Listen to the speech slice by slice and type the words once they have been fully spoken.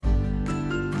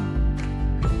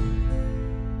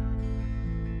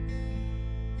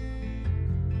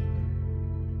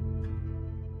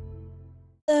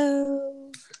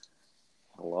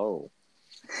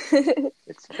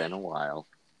It's been a while.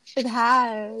 It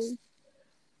has.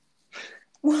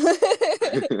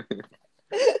 Do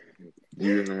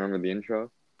you even remember the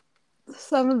intro?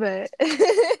 Some of it.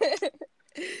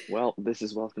 Well, this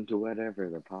is Welcome to Whatever,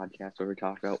 the podcast where we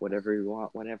talk about whatever we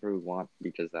want, whenever we want,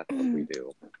 because that's what we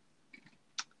do.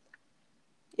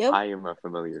 Yep. I am a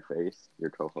familiar face, your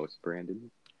co-host, Brandon.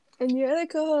 And you're the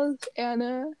co-host,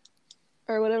 Anna,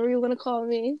 or whatever you want to call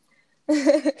me.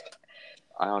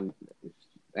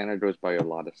 Anna goes by a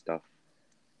lot of stuff.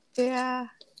 Yeah.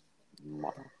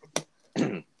 Moss.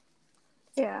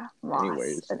 Yeah, Moss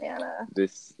Anyways, and Anna.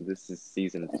 This is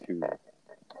season 2,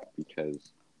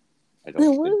 because I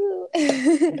don't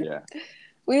think... Yeah.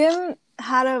 We haven't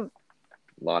had a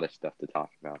lot of stuff to talk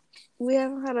about.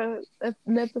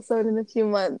 an episode in a few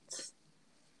months.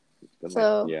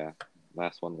 So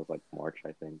last one was like March,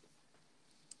 I think.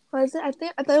 Was it? I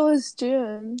thought it was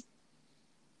June.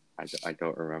 I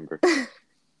don't remember.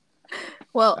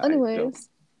 Well, anyways,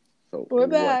 so we're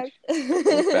back.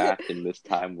 We're back, and this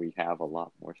time we have a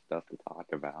lot more stuff to talk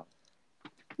about.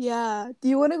 Yeah. Do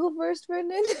you want to go first,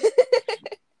 Brendan?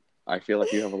 I feel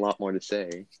like you have a lot more to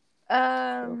say.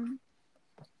 Well,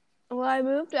 I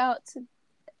moved out to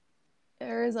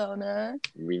Arizona.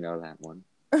 We know that one,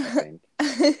 I think.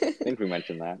 I think we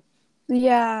mentioned that.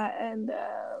 Yeah, and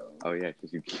oh yeah,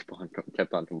 because you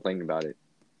kept on complaining about it.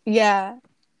 Yeah,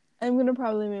 I'm gonna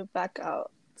probably move back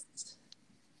out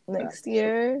next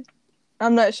year.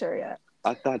 I'm not sure yet.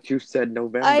 I thought you said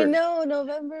November. I know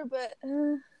November, but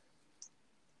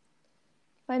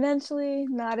financially,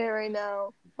 not it right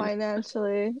now.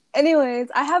 Financially, anyways,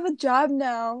 I have a job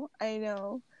now. I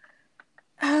know.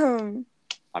 I'm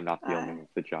not the only one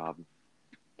with the job.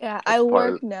 Yeah, I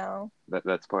work now.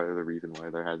 That's part of the reason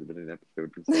why there hasn't been an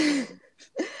episode for so long.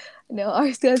 No,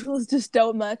 our schedules just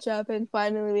don't match up, and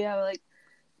finally we have like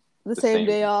the same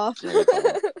day off.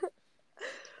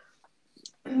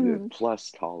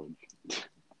 Plus college.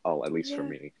 Oh, at least for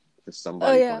me. Because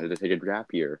somebody wanted to take a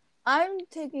gap year. I'm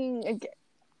taking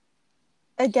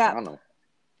a gap. I don't know.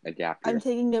 A gap year. I'm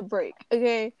taking a break.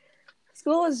 Okay.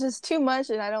 School is just too much,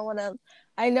 and I don't want to.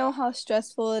 I know how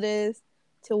stressful it is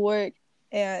to work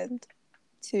and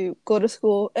to go to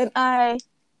school, and I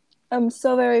am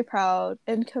so very proud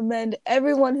and commend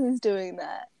everyone who's doing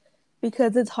that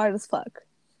because it's hard as fuck.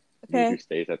 Okay. Who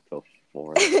stays up till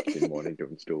 4 in the morning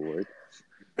doing schoolwork.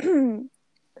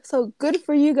 So good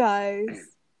for you guys.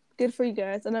 Good for you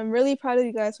guys, and I'm really proud of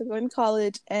you guys for going to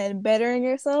college and bettering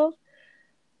yourself.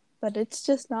 But it's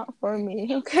just not for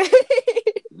me, okay?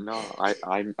 No,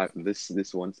 I'm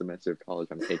this one semester of college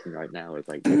I'm taking right now is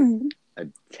like a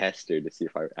tester to see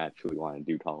if I actually want to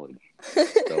do college.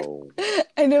 So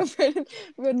I know Brendan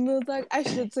was like, I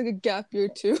should have took a gap year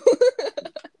too.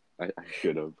 I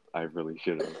should have. I really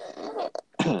should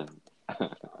have.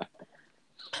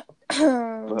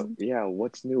 But yeah,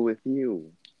 what's new with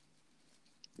you?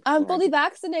 I'm fully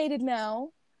vaccinated now.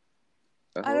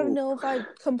 Oh. I don't know if I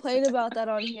complained about that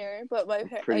on here, but I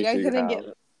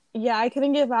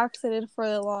couldn't get vaccinated for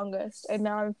the longest, and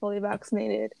now I'm fully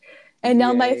vaccinated. And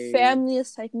now my family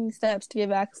is taking steps to get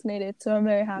vaccinated, so I'm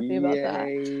very happy about that.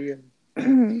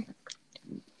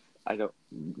 I don't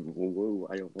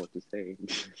know what to say.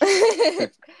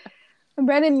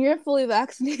 Brandon, you're fully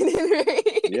vaccinated,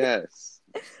 right? Yes.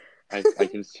 I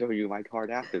can show you my card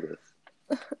after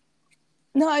this.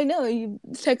 No, I know. You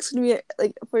texted me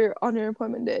like on your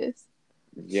appointment days.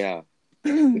 Yeah.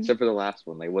 Except for the last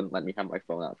one. They wouldn't let me have my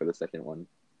phone out for the second one.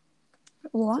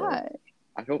 Why? So,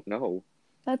 I don't know.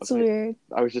 That's weird.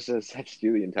 I was just going to text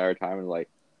you the entire time and like,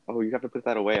 oh, you have to put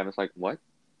that away. I'm just like, what?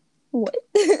 What?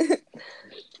 Yeah.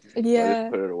 I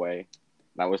just put it away.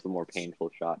 That was the more painful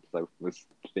shot because I was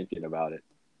thinking about it.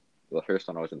 The first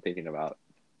one I wasn't thinking about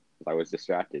because I was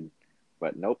distracted.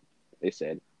 But nope. They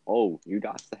said, oh, you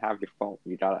got to have your phone.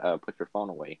 You got to put your phone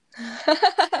away.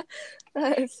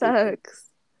 That sucks.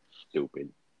 Stupid.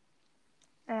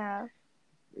 Yeah.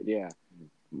 Yeah.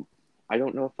 I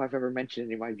don't know if I've ever mentioned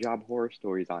any of my job horror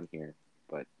stories on here,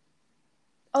 but...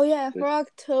 Oh, yeah. For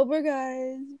October,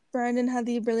 guys, Brandon had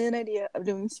the brilliant idea of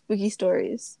doing spooky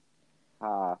stories.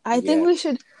 I think we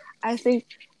should...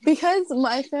 because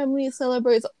my family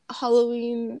celebrates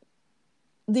Halloween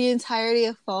the entirety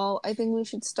of fall, I think we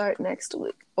should start next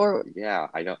week. Or yeah,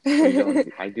 I don't.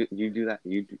 I do. You do that.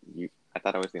 You. I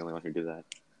thought I was the only one who did that.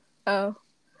 Oh.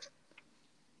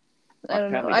 I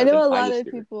don't know. I know a lot of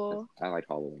people. I like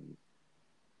Halloween.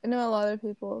 I know a lot of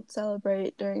people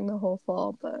celebrate during the whole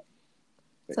fall, but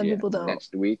some people don't.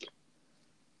 Next week.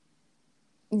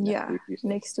 Yeah,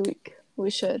 next week we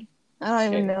should. I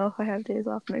don't even know if I have days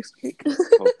off next week.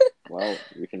 Well,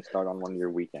 we can start on one of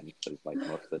your weekends, because like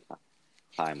most of the time.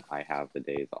 time I have the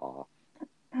days off.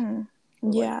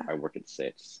 Yeah. I work at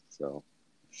 6, so.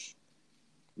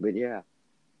 But yeah,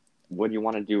 what do you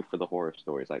want to do for the horror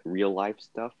stories? Like real life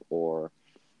stuff or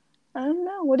I don't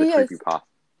know. What do the you guys creepypasta?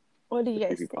 what do you The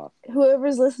guys think? creepypasta.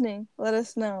 Whoever's listening, let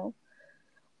us know.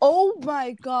 Oh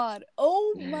my god.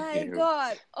 Oh my Ew.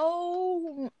 god.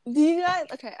 Oh, do you guys?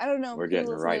 Okay, I don't know We're who's getting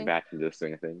right listening, back into the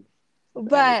swing of things. And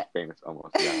it's but famous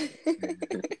almost died.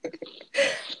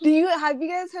 have you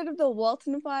guys heard of the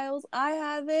Walton Files? I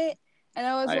haven't, and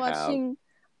I have.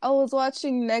 I was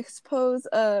watching Next Pose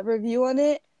review on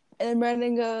it, and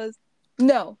Brandon goes,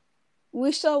 "No,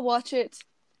 we shall watch it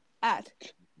at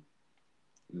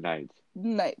Night.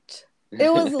 night."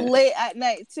 It was late at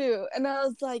night too, and I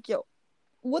was like, "Yo,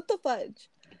 what the fudge?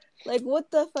 Like, what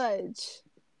the fudge?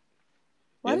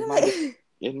 Why did I?"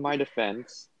 In my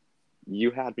defense,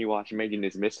 you had me watch Megan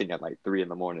is Missing at like 3 in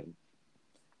the morning.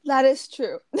 That is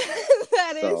true.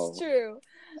 That is So, true.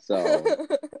 So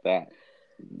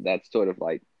that's sort of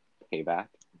like payback.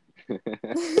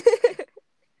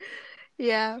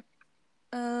 Yeah.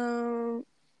 So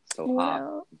What hot.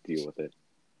 else? Deal with it.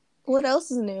 What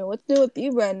else is new? What's new with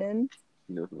you, Brendan?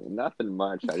 Nothing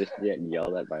much. I just get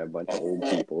yelled at by a bunch of old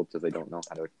people because they don't know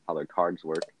how their cards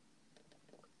work.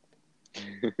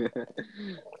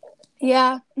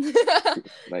 Yeah.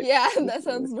 Like, Yeah, that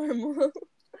sounds normal.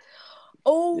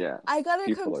 Oh, yeah. I gotta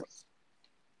People are.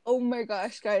 Oh my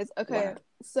gosh, guys. Okay, Wow.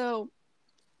 so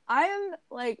I am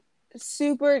like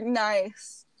super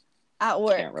nice at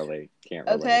work. Can't relate.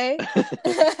 Okay.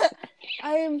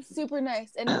 I am super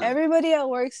nice, and everybody at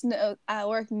work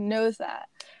knows that.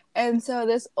 And so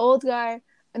this old guy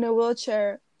in a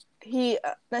wheelchair, he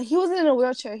wasn't in a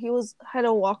wheelchair. He had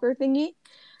a walker thingy,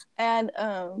 and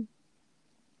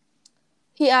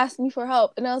he asked me for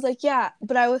help, and I was like, yeah,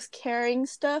 but I was carrying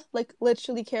stuff, like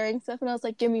literally carrying stuff, and I was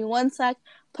like, give me 1 sec,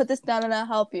 put this down, and I'll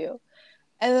help you.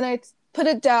 And then I put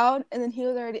it down, and then he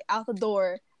was already out the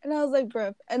door, and I was like,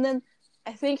 bro. And then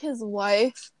I think his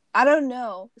wife, I don't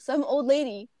know, some old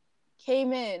lady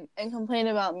came in and complained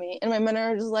about me, and my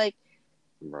manager was like,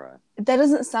 Bruh. that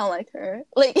doesn't sound like her.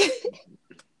 Like,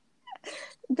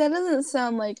 that doesn't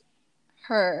sound like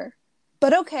her.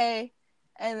 But okay.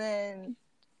 And then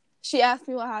she asked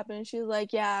me what happened, and she was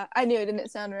like, yeah, I knew it didn't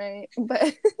sound right.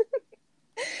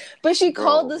 But she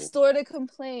called the store to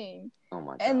complain. Oh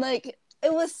my god. And like,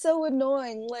 it was so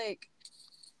annoying. Like,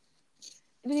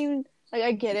 I didn't even, like,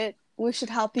 I get it. We should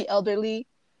help the elderly.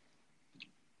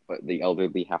 But the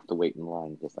elderly have to wait in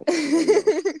line just like everybody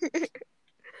else.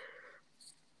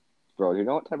 Bro, you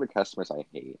know what type of customers I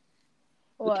hate?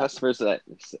 What? The customers that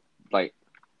like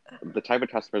the type of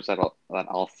customers that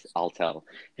I'll tell,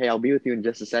 hey, I'll be with you in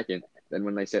just a second. Then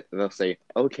when they'll say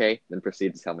okay, then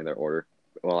proceed to tell me their order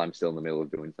while I'm still in the middle of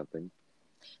doing something.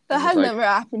 That has never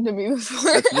happened to me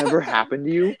before. That's never happened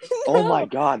to you? No. Oh my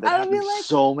god, that happened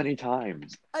so many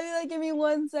times. I'd be like, give me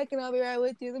 1 second, I'll be right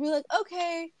with you. They'll be like,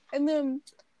 okay, and then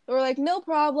we're like, no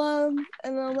problem,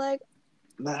 and then I'm like,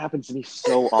 that happens to me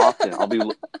so often. I'll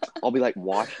be like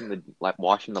washing the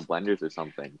blenders or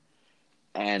something,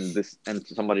 and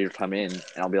somebody will come in, and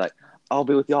I'll be like, I'll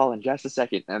be with y'all in just a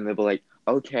second, and they'll be like,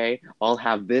 okay, I'll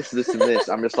have this, and this.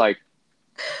 I'm just like,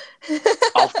 so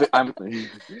I have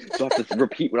to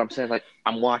repeat what I'm saying. Like,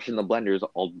 I'm washing the blenders.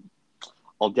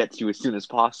 I'll get to you as soon as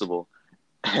possible,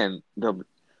 and they'll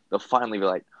finally be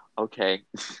like, okay,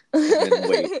 and then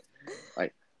wait.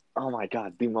 Like, oh my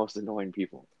god, the most annoying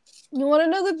people. You want to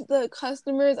know the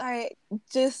customers I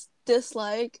just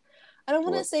dislike? I don't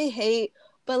want to say hate,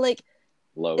 but like,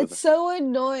 it's so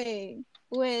annoying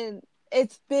when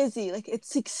it's busy. Like,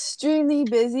 it's extremely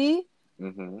busy.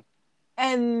 Mm-hmm.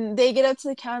 And they get up to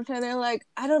the counter and they're like,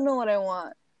 I don't know what I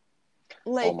want.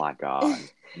 Like, oh my god.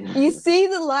 You see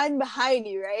the line behind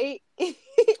you, right?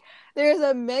 There's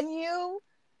a menu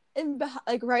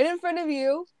like right in front of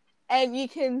you, and you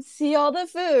can see all the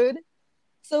food.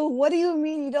 So what do you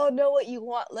mean you don't know what you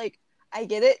want? Like, I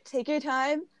get it, take your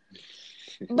time.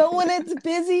 But when it's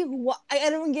busy, I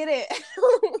don't get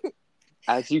it.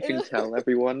 As you can tell,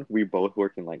 everyone, we both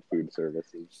work in like food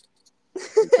services,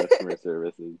 customer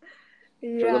services.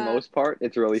 Yeah. For the most part,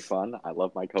 it's really fun. I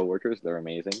love my coworkers; they're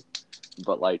amazing.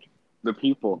 But like, the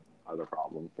people are the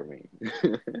problem for me.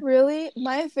 Really,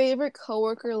 my favorite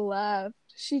coworker left.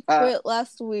 She quit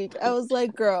last week. I was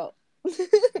like, girl.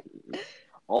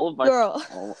 all of my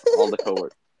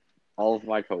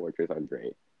coworkers are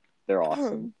great. They're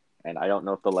awesome, and I don't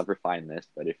know if they'll ever find this,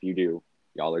 but if you do,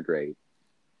 y'all are great.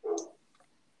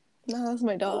 No, that's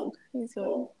my dog. He's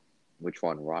good. Which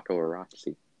one, Rocco or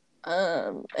Roxy?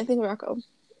 I think Rocco.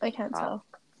 I can't tell.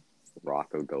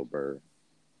 Rocco go Burr.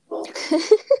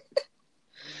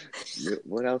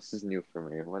 What else is new for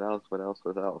me? What else?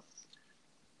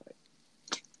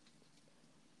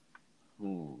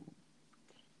 Hmm.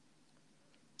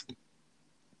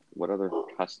 What other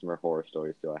customer horror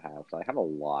stories do I have? So I have a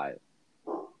lot.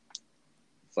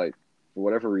 It's like, for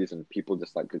whatever reason, people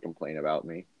just like to complain about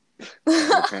me.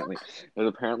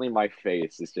 Apparently my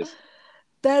face is just.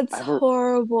 That's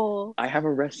horrible. I have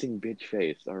a resting bitch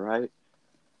face, all right?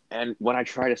 And when I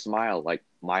try to smile, like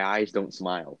my eyes don't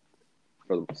smile.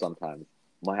 Sometimes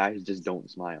my eyes just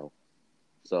don't smile.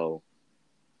 So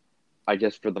I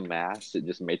guess for the mask, it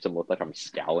just makes them look like I'm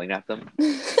scowling at them.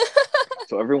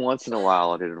 So every once in a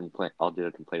while, I'll do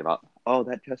a complaint about, oh,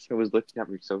 that customer was looking at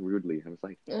me so rudely. I was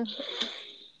like,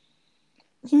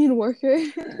 you mean worker?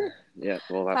 Yeah,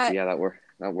 well,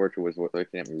 that worker was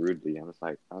looking at me rudely. I was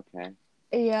like, okay.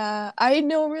 Yeah, I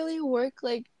don't really work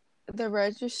like the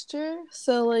register,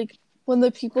 so like when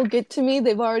the people get to me,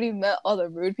 they've already met all the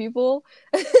rude people.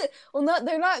 Well,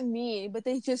 they're not mean, but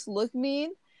they just look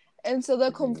mean, and so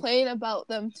they'll complain about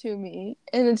them to me,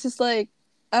 and it's just like,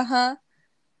 oh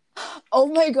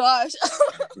my gosh.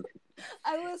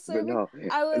 I was serving.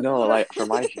 Like for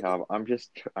my job, I'm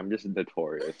just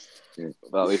notorious.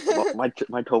 Well, at least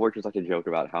my coworkers like to joke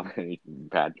about how many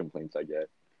bad complaints I get.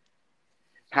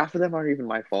 Half of them aren't even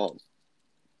my fault.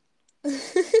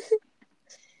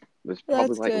 There's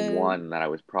probably like one that I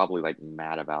was probably like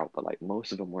mad about, but like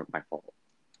most of them weren't my fault.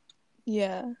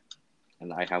 Yeah.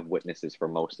 And I have witnesses for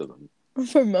most of them.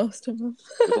 For most of them.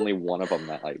 There's only one of them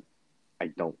that like I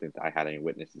don't think that I had any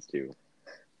witnesses to.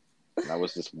 And that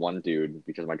was this one dude,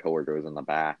 because my coworker was in the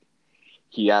back.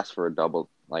 He asked for a double,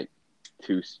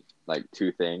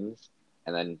 two things,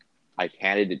 and then I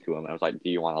handed it to him. I was like, "Do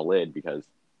you want a lid?" Because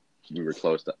we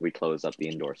closed up the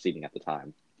indoor seating at the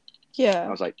time. Yeah.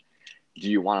 I was like, "Do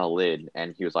you want a lid?"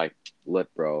 And he was like,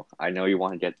 "Look, bro, I know you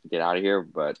want to get out of here,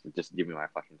 but just give me my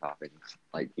fucking toppings."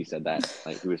 Like he said that,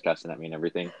 like he was cussing at me and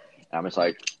everything. And I'm just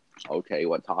like, "Okay,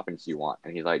 what toppings do you want?"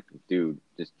 And he's like, "Dude,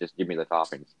 just give me the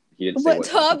toppings." He didn't say what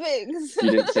toppings.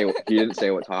 He didn't say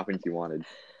what toppings he wanted.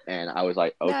 And I was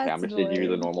like, "Okay, I'm just gonna give you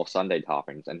the normal Sunday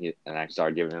toppings." And I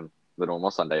started giving him the normal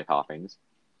Sunday toppings.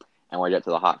 And when I get to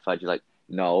the hot fudge, he's like,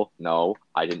 No,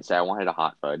 I didn't say I wanted a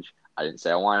hot fudge. I didn't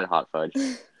say I wanted a hot fudge."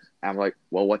 And I'm like,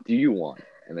 "Well, what do you want?"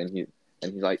 And he's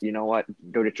like, "You know what?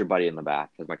 Go get your buddy in the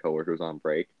back," because my coworker was on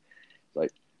break. He's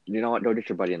like, "You know what? Go get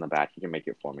your buddy in the back. He can make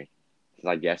it for me." Because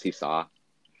I guess he saw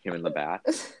him in the back.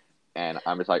 And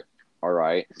I'm just like, all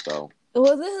right, so.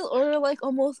 Wasn't his order like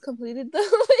almost completed though?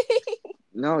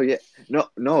 No, yeah,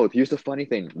 no. Here's the funny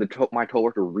thing: my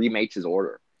coworker remakes his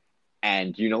order,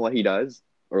 and you know what he does,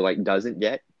 or like doesn't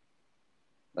get?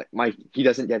 He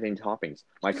doesn't get any toppings.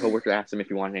 My coworker asked him if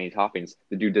he wanted any toppings.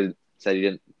 The dude said he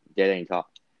didn't get any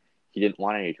He didn't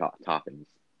want any toppings.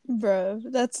 Bro,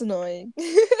 that's annoying.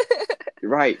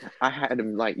 Right, I had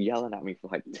him like yelling at me for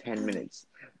like 10 minutes,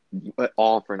 but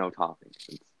all for no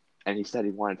toppings. And he said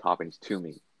he wanted toppings to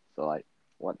me. So like,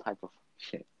 what type of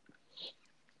shit?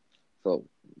 So,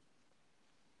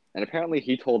 and apparently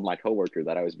he told my coworker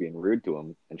that I was being rude to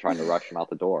him and trying to rush him out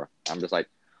the door. I'm just like,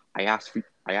 I asked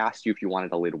you if you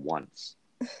wanted a lid once.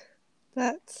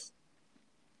 And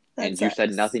you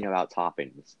said nothing about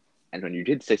toppings. And when you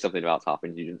did say something about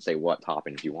toppings, you didn't say what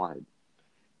toppings you wanted.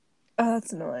 Oh,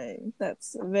 that's annoying.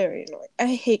 That's very annoying.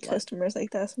 I hate customers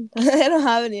like that sometimes. I don't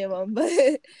have any of them,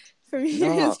 but from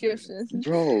your description.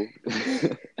 Bro,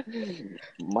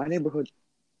 my neighborhood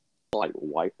like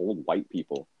old white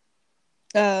people.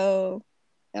 Oh.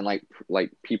 And like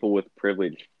people with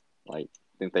privilege, like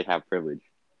think they have privilege.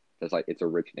 Because like it's a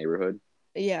rich neighborhood.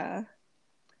 Yeah.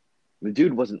 The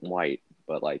dude wasn't white,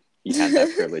 but like he had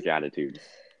that privilege attitude.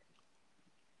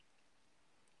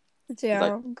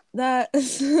 Damn, that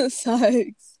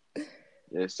sucks.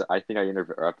 Yes, I think I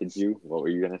interrupted you. What were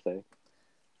you gonna say?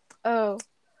 Oh,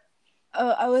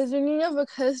 I was ringing up a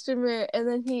customer, and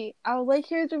then I was like,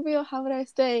 "Here's the real. How would I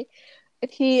say?"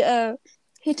 And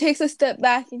he takes a step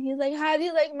back, and he's like, "How do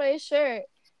you like my shirt?"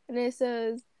 And it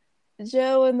says,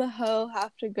 "Joe and the hoe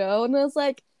have to go." And I was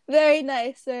like, "Very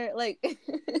nice, sir." Like,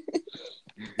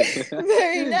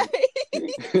 very nice.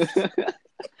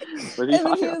 Was he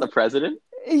talking about the president?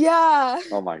 Yeah.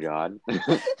 Oh my god.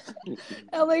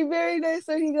 I'm like, "Very nice,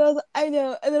 sir." He goes, "I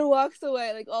know," and then walks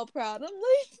away, like all proud. I'm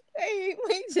like, "I hate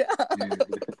my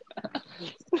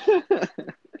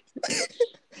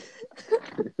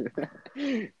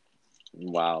job."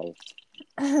 Wow.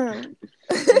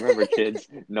 Remember, kids,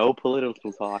 no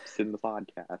political talks in the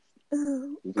podcast.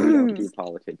 We don't do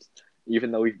politics, even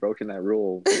though we've broken that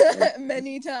rule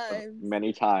many times.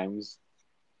 Many times.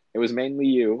 It was mainly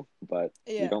you, but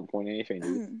you don't point any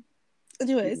fingers.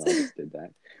 Anyways. I just did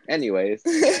that. Anyways.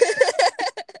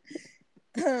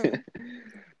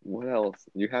 What else?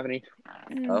 Do you have any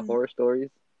horror stories?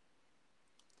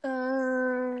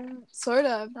 Sort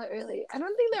of, not really. I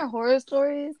don't think they're horror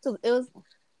stories because it was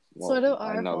Well, sort of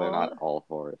I our know they're not fault. all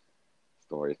horror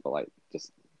stories, but like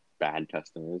just bad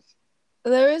customers.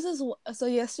 There was so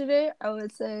yesterday I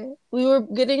would say we were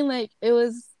getting like it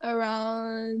was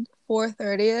around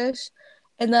 4:30ish,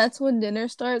 and that's when dinner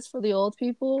starts for the old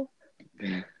people.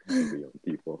 The old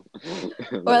people. Or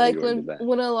Literally like when did that?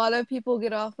 when a lot of people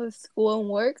get off of school and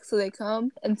work, so they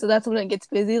come, and so that's when it gets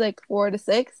busy, like 4 to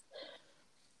 6.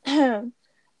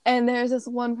 And there's this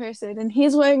one person, and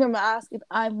he's wearing a mask, and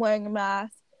I'm wearing a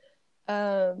mask.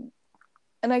 Um,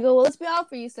 and I go, "Well, let's be out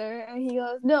for you, sir." And he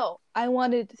goes, "No, I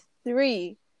wanted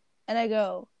 3." And I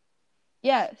go,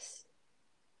 "Yes,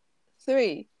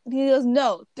 3." And he goes,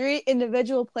 "No, 3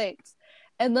 individual plates."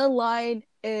 And the line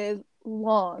is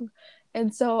long.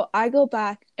 And so I go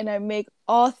back and I make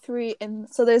all 3. And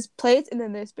so there's plates and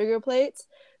then there's bigger plates.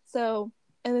 So,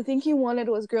 and the thing he wanted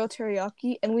was grilled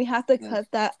teriyaki. And we have to cut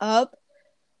that up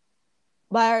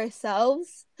by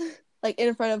ourselves, like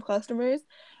in front of customers.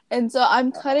 And so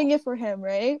I'm cutting it for him,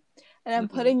 right? And I'm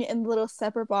putting it in little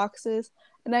separate boxes.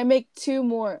 And I make 2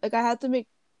 more. Like I have to make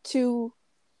two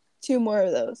more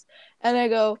of those. And I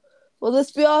go, "Will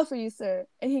this be all for you, sir?"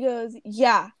 And he goes,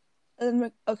 "Yeah." And then I'm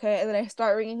like, "Okay." And then I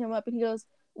start ringing him up and he goes,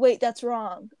 "Wait, that's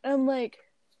wrong." And I'm like,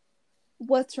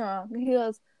 "What's wrong?" And he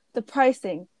goes, "The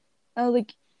pricing." And I was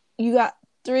like, "You got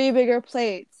 3 bigger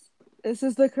plates. This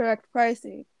is the correct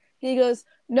pricing." He goes,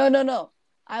 "No, no, no.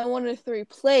 I wanted 3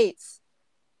 plates,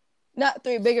 not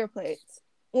 3 bigger plates."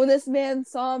 When this man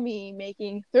saw me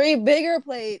making 3 bigger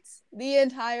plates the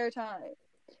entire time.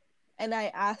 And I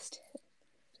asked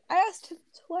him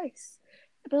twice.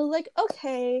 And I was like,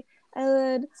 "Okay." And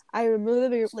then I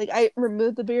removed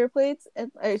the bigger plates and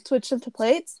I switched them to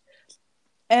plates.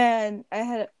 And I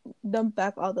had dumped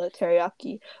back all the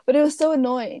teriyaki. But it was so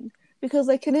annoying because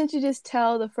like couldn't you just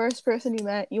tell the first person you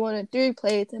met you wanted 3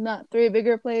 plates and not 3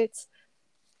 bigger plates?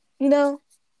 You know?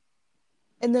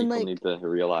 And then People like need to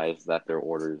realize that their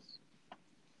orders,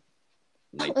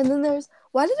 like, and then there's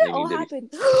why did it they all need to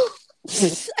be.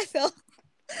 happen? I fell.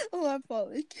 Oh, I'm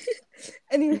falling. People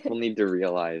Anyway. need to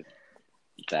realize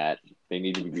that they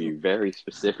need to be very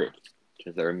specific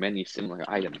because there are many similar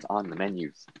items on the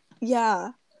menus.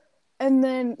 Yeah. And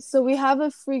then so we have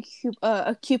a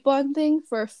coupon thing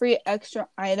for a free extra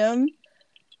item.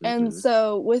 And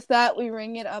so with that we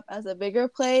ring it up as a bigger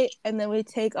plate and then we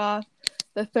take off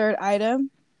the third item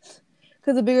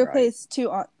because the bigger plate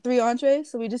Right. is 3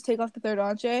 entrees, so we just take off the third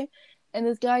entree. And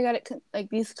this guy got it like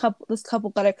this couple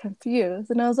got it confused,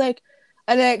 and I was like,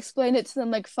 and I explained it to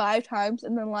them like 5 times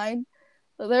in the line.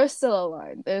 So there's still a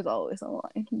line. There's always a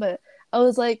line, but I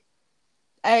was like,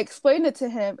 I explained it to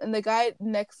him, and the guy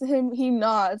next to him he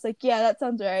nods like, "Yeah, that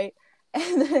sounds right."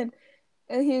 And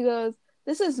he goes,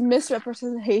 "This is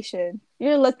misrepresentation.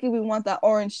 You're lucky we want that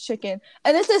orange chicken,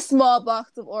 and it's a small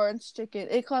box of orange chicken.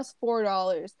 It costs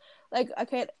 $4. Like,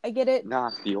 okay, I get it.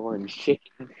 Not the orange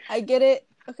chicken. I get it.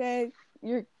 Okay,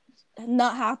 you're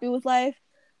not happy with life,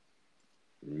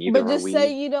 Neither but are just we.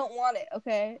 say you don't want it.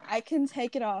 Okay, I can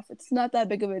take it off. It's not that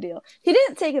big of a deal." He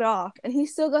didn't take it off, and he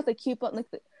still got the coupon. Like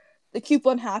the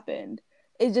coupon happened.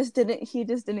 It just didn't. He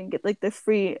just didn't get like the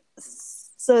free.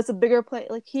 So it's a bigger plate.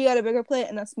 Like he got a bigger plate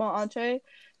and a small entree,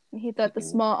 and he thought the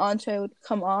small entree would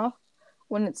come off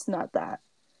when it's not that.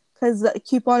 Because the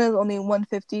coupon is only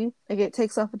 150. Like it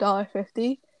takes off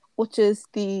 $1.50, which is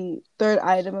the third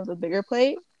item of the bigger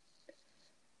plate,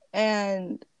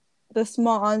 and the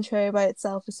small entree by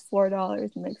itself is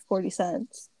 $4 and like 40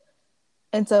 cents.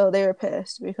 And so they were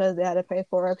pissed because they had to pay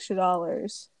 $4 extra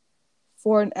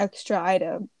for an extra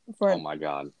item Oh my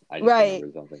god! I just right.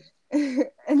 remembered something.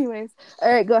 Anyways,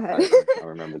 all right, go ahead. I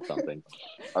remembered something.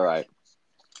 All right.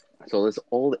 So this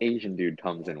old Asian dude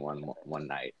comes in one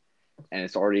night, and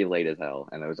it's already late as hell,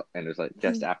 and it was like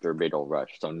just after a big old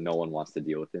rush, so no one wants to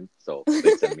deal with him, so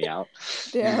they send me out.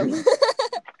 Damn.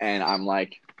 And I'm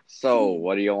like, "So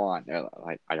what do you want?"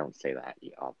 Like, I don't say that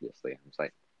obviously. I'm just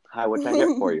like, "Hi, what can I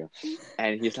get for you?"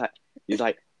 And he's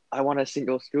like, "I want a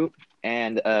single scoop,"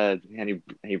 and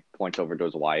he points over to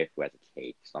his wife who has a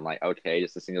cake. So I'm like, "Okay,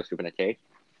 just a single scoop and a cake."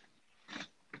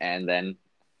 And then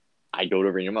I go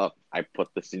to ring him up. I put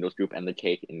the single scoop and the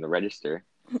cake in the register,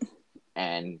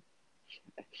 and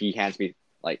he hands me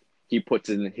like he puts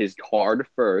in his card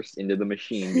first into the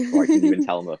machine before I can even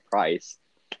tell him the price.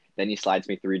 Then he slides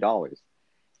me $3,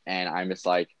 and I'm just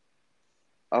like,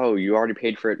 "Oh, you already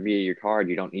paid for it via your card.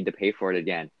 You don't need to pay for it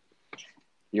again.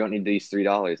 You don't need these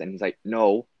 $3." And he's like,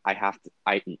 "No, I have to.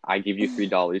 I give you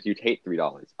 $3. You take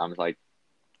 $3." I'm like,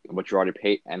 "But you already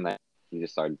paid." And then he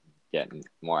just started getting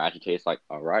more agitated. It's like,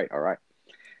 all right, all right.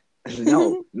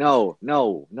 No, no,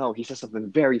 no, no. He says something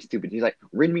very stupid. He's like,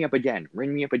 ring me up again,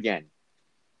 ring me up again.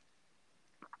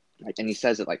 Like, and he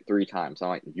says it like 3 times. I'm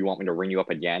like, you want me to ring you up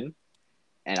again?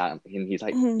 And he's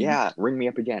like, yeah, ring me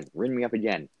up again, ring me up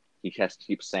again. He just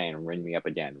keeps saying, ring me up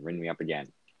again, ring me up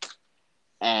again.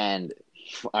 And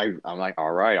I'm like,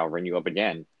 all right, I'll ring you up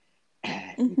again.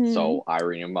 So I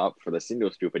ring him up for the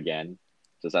single scoop again,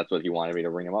 because that's what he wanted me to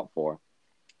ring him up for.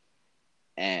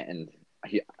 And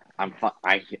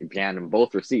I hand him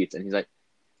both receipts, and he's like,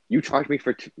 you charged me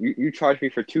for you charged me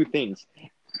for 2 things,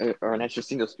 or an extra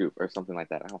single scoop or something like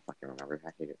that. I don't fucking remember.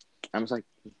 I hate it. I was like,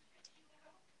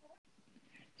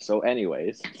 so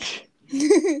anyways,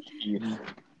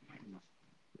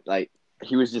 like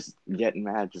he was just getting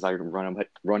mad because I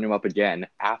run him up again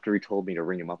after he told me to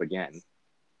ring him up again.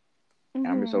 And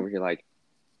I'm just over here like,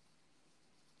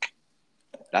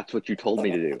 that's what you told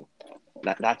me to do.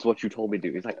 That's what you told me to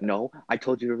do. He's like, no, I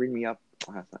told you to ring me up.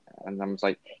 And I'm just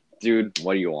like, dude,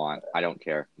 what do you want? I don't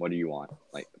care. What do you want?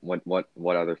 Like, what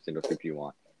other single chip do you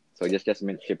want? So he just gets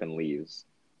mint chip and leaves.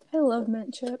 I love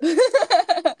mint chip.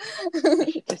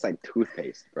 It tastes like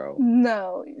toothpaste, bro.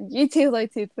 No, you taste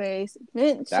like toothpaste.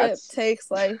 Mint chip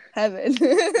tastes like heaven.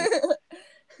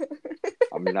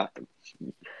 I'm not.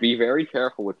 Be very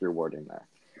careful with your wording there.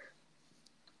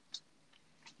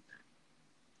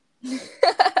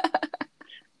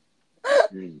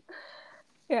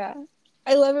 Yeah,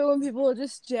 I love it when people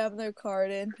just jam their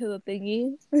card into the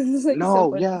thingy. It's like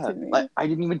no, so yeah, like, I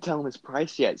didn't even tell him his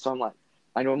price yet, so I'm like,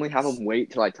 I normally have him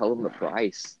wait till I tell him the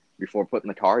price before putting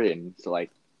the card in, so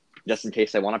like, just in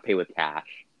case I want to pay with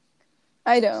cash.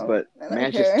 I don't. But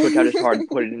man just took out his card and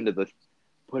put it into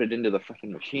the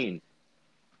freaking machine,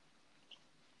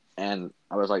 and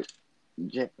I was like,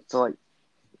 yeah, so like,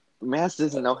 Mans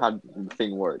doesn't know how the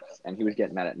thing works, and he was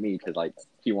getting mad at me because like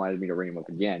he wanted me to ring him up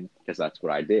again because that's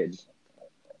what I did.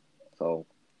 So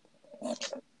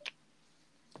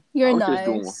you're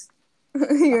nice.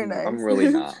 You're nice. I'm really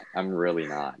not. I'm really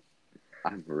not.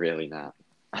 I'm really not.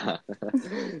 I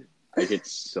get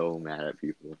so mad at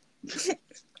people.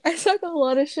 I talk a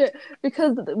lot of shit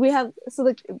because we have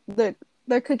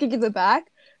they're cooking in the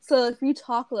back. So if you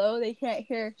talk low, they can't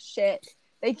hear shit.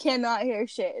 They cannot hear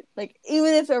shit. Like,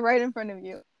 even if they're right in front of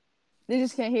you, they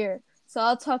just can't hear. So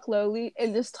I'll talk lowly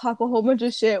and just talk a whole bunch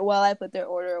of shit while I put their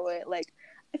order away. Like,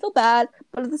 I feel bad,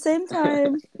 but at the same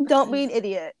time, don't be an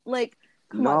idiot. Like,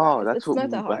 come on, guys. It's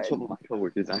not that hard. That's what my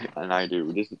coworkers and I do.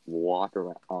 We just walk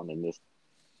around and just,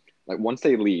 like, once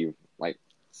they leave, like,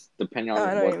 depending on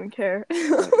I don't even care.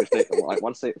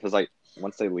 Once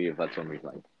they leave, that's when we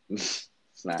like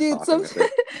snap Dude, talk them.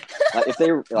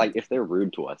 If they're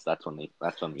rude to us, that's when we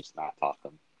snap talk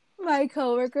them. My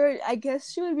coworker, I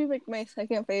guess she would be like my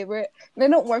second favorite. And I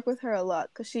don't work with her a lot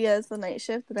because she has the night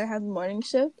shift and I have the morning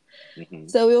shift.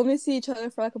 So we only see each other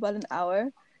for like about an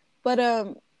hour.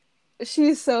 But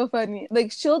she's so funny.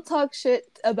 Like, she'll talk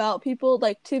shit about people,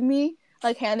 like, to me,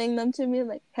 like handing them to me,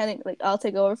 like I'll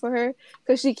take over for her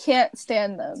because she can't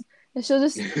stand them, and she'll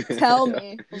just tell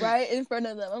me right in front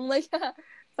of them. I'm like,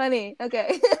 funny,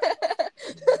 okay.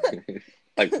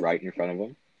 Like right in front of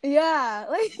them. Yeah,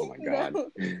 like, oh my god.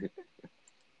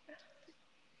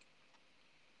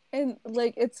 And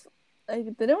like, it's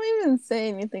like they don't even say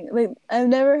anything. Like, I've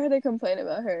never heard a complaint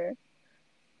about her,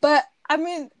 but I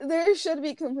mean, there should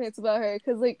be complaints about her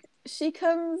because like she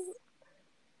comes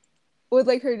with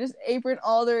like her just apron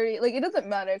all dirty. Like, it doesn't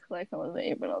matter because I come with my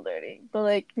apron all dirty, but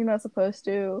like, you're not supposed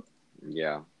to.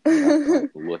 Yeah.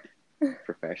 Look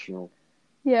professional.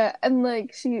 Yeah, and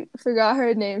like she forgot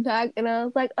her name tag, and I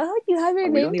was like, "Oh, you have your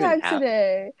name tag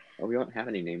today." Oh, we don't have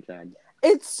any name tags.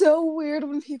 It's so weird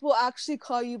when people actually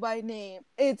call you by name.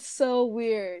 It's so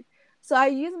weird. So I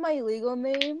use my legal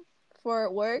name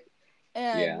for work,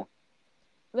 and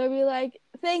they'll be like,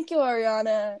 "Thank you,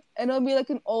 Ariana," and it'll be like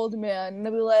an old man, and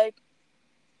they'll be like,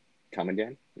 "Come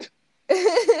again?"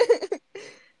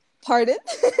 Pardon?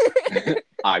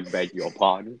 I beg your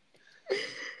pardon.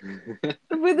 But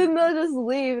then they'll just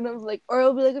leave, and I was like, or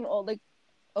it'll be like an old, like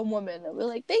a woman. It'll be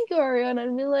like, "Thank you, Ariana,"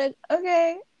 and be like,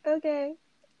 "Okay."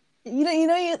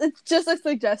 It's just a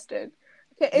suggestion.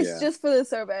 Okay, it's just for the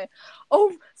survey.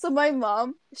 Oh, so my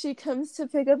mom, she comes to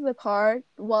pick up the car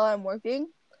while I'm working,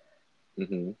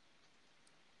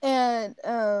 and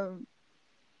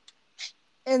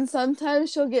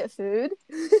sometimes she'll get food,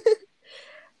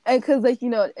 and because like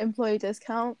employee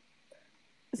discount.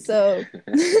 So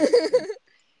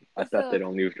I thought that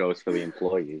only goes for the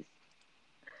employees.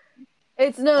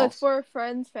 It's for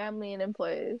friends, family, and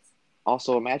employees.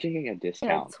 Also, imagine getting a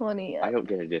discount. 20. I don't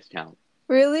get a discount.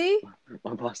 Really?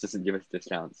 My boss doesn't give us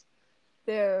discounts.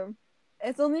 there.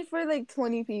 It's only for like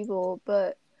 20 people,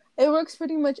 but it works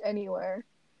pretty much anywhere.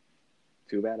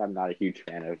 Too bad I'm not a huge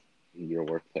fan of your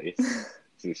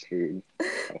workplace's food.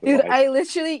 Dude, I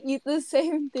literally eat the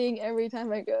same thing every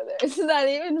time I go there. It's not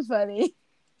even funny.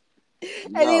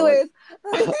 No, Anyways,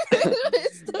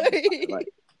 story.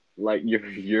 Like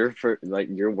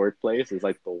your workplace is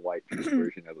like the white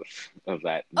version of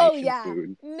that nation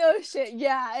food. No shit.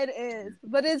 Yeah, it is.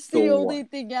 But it's the only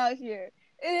thing out here.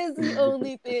 It is the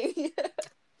only thing.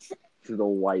 It's the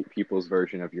white people's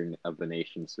version of the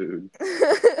nation's food.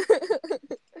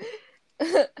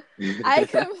 I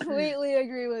completely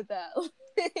agree with that.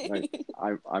 Like,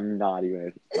 I'm not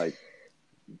even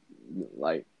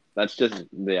like that's just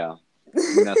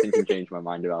nothing can change my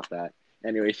mind about that.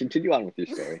 Anyways, continue on with your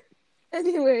story.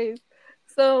 Anyways,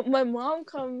 so my mom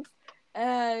comes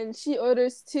and she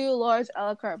orders 2 large a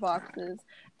la carte boxes,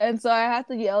 and so I have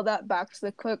to yell that back to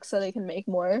the cook so they can make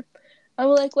more. I'm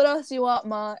like, what else do you want,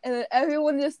 Ma? And then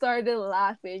everyone just started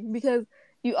laughing because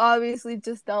you obviously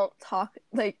just don't talk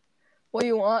like what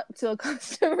you want to a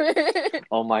customer.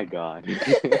 Oh my god.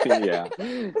 Yeah.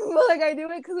 But like I do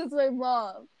it because it's my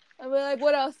mom. I'm like,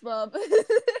 what else, Mom?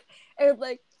 And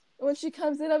like when she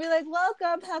comes in, I'll be like,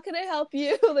 welcome. How can I help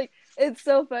you? Like it's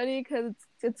so funny because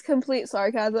it's complete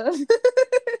sarcasm.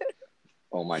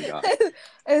 Oh my god.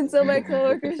 And so my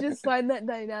coworkers just find that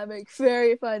dynamic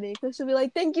very funny because she'll be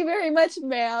like, "Thank you very much,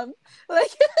 ma'am."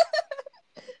 Like,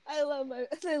 I love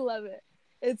it.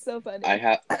 It's so funny. I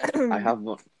have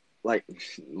like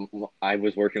I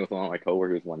was working with one of my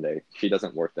coworkers one day. She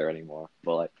doesn't work there anymore,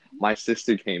 but like my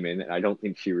sister came in, and I don't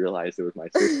think she realized it was my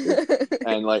sister.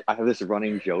 And like I have this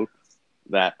running joke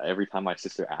that every time my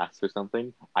sister asks for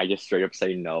something, I just straight up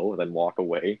say no, then walk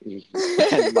away.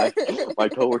 And my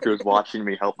coworker was watching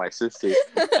me help my sister,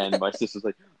 and my sister's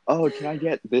like, "Oh, can I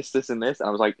get this, this, and this?" And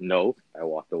I was like, "No." I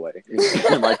walked away,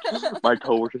 and my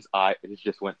coworker's eye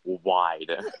just went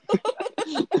wide.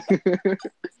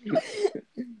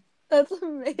 That's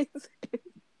amazing.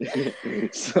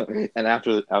 So, and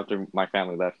after my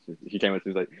family left, she came up to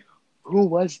me like, "Who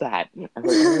was that?" I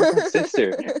was like, "Oh, it was my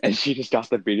sister," and she just got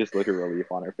the biggest look of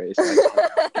relief on her face.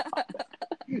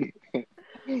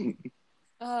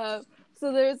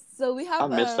 So we have. I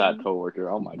miss that coworker.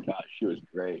 Oh my gosh, she was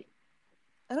great.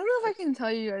 I don't know if I can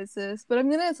tell you guys this, but I'm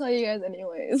gonna tell you guys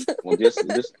anyways. Well,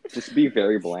 just be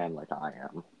very bland like I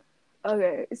am.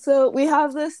 Okay, so we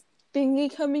have this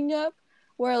thingy coming up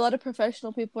where a lot of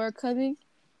professional people are coming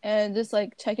and just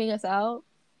like checking us out,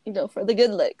 for the good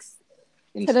licks.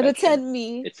 Inspection. 10 out of 10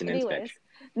 me. It's an inspection.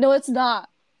 No, it's not.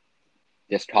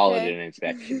 Just call it an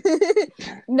inspection.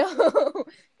 No.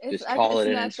 Just call it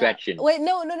an inspection. Wait,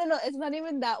 no. It's not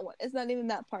even that one. It's not even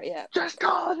that part yet. Just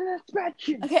call it an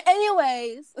inspection. Okay,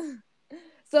 anyways.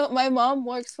 So my mom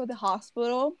works for the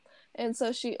hospital, and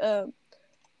so she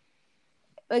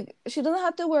she doesn't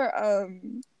have to wear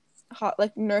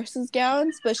nurses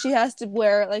gowns, but she has to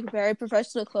wear like very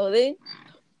professional clothing.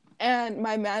 And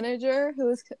my manager,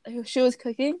 she was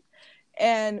cooking,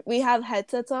 and we have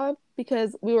headsets on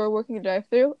because we were working a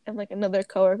drive-through, and like another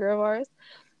coworker of ours.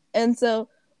 And so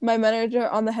my manager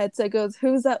on the headset goes,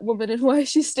 "Who's that woman and why is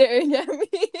she staring at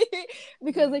me?"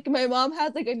 Because like my mom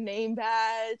had like a name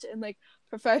badge and like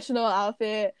professional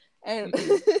outfit, and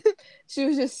she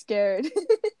was just scared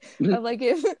of like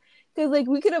because like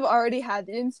we could have already had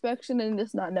the inspection and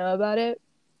just not know about it,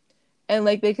 and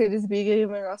like they could just be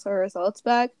giving us our results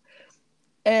back.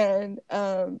 And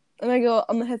I go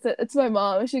on the headset, "It's my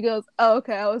mom," and she goes, "Oh,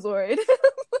 okay, I was worried."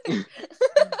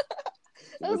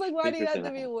 I was like, "Why do you have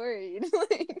to be worried?"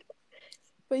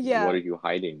 But yeah. What are you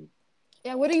hiding?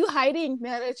 Yeah, what are you hiding,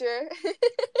 manager?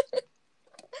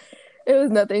 It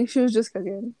was nothing. She was just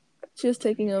cooking. She was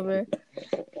taking over.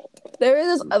 There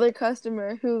is this other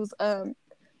customer who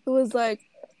was like,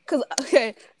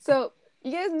 so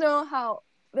you guys know how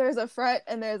there's a front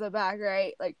and there's a back,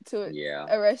 right? Like to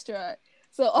a restaurant.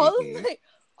 So all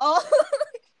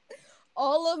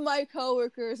of my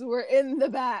coworkers were in the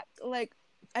back. Like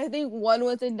I think one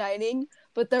was in dining,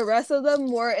 but the rest of them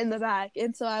were in the back.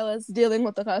 And so I was dealing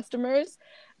with the customers,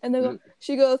 and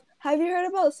she goes, "Have you heard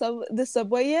about the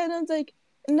Subway yet?" And I was like,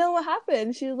 "No, what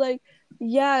happened?" She's like,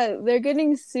 "Yeah, they're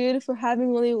getting sued for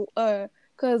having only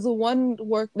because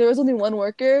there was only one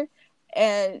worker,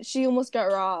 and she almost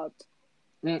got robbed,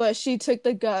 but she took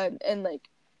the gun and like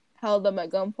held them at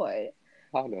gunpoint."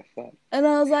 How the fuck? And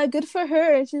I was like, "Good for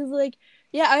her." And she's like,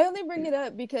 "Yeah, I only bring it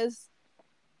up because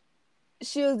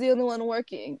she was the only one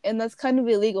working, and that's kind of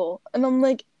illegal." And I'm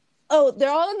like, "Oh,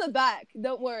 they're all in the back.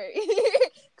 Don't worry."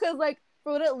 Because like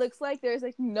for what it looks like, there's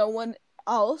like no one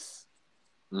else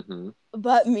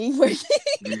but me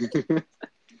working.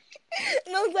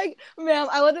 And I was like, ma'am,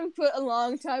 I would have quit a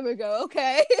long time ago,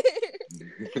 okay?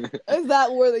 If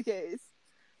that were the case.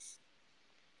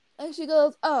 And she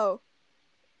goes, oh,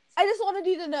 I just wanted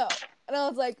you to know. And I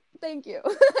was like, thank you.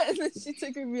 And then she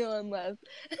took her meal and left.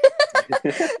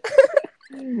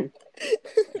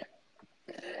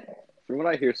 From what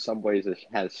I hear, Subway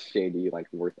has shady like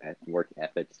work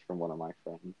ethics from one of my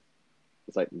friends.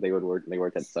 It's like they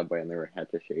worked at Subway and they were hella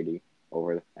shady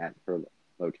over at her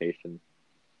location.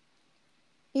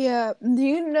 Yeah. Do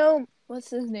you know what's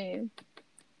his name?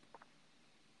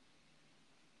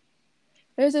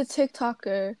 There's a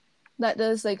TikToker that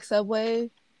does like Subway.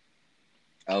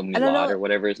 Oh, I don't Milad know. or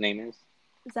whatever his name is.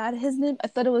 Is that his name? I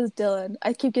thought it was Dylan.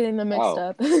 I keep getting them mixed Oh,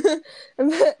 up.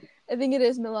 I think it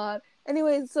is Milad.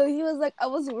 Anyway, so he was like, I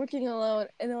was working alone,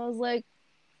 and I was like,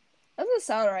 that doesn't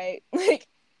sound right. Like,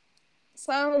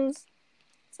 sounds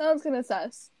kind of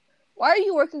sus. Why are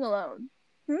you working alone?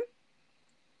 Hmm?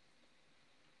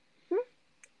 Hmm?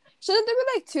 Shouldn't there be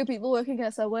like two people working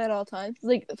at Subway at all times?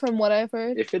 Like, from what I've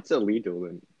heard. if it's illegal,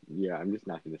 then yeah, I'm just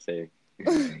not gonna say.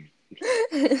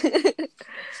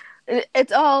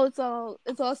 It's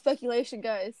all speculation,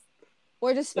 guys.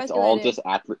 We're just It's all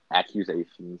speculating. just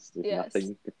accusations. There's Yes.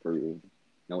 nothing to prove.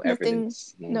 No Nothing,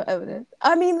 evidence. no evidence.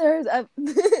 I mean, there is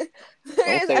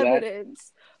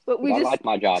evidence, but I like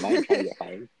my job. I ain't trying to get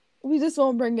fired. we just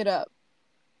won't bring it up.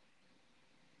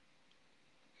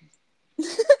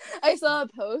 I saw a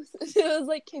post. It was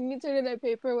like, "Can you turn in a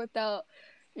paper without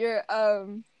your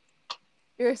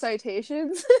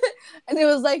citations?" And it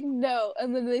was like, "No."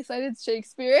 And then they cited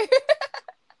Shakespeare.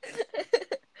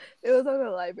 It was on the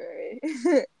library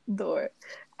door.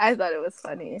 I thought it was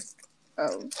funny.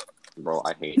 Bro,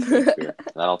 I hate Shakespeare.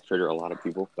 That'll trigger a lot of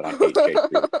people, but I hate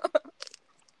Shakespeare.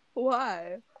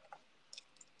 Why?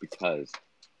 Because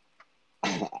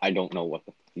I don't know what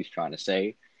he's trying to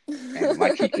say, and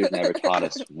my teachers never taught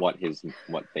us what his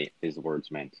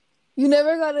words meant. You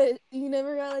never got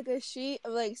like a sheet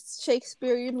of like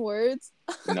Shakespearean words?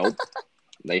 Nope.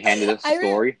 They handed us a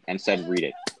story and said, read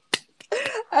it.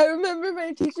 I remember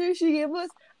my teacher, she gave us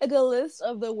like a list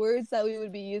of the words that we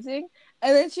would be using,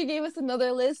 and then she gave us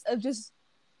another list of just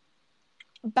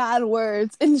bad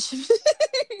words, and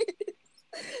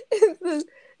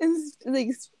it's like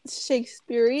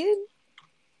Shakespearean,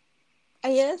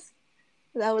 I guess. Is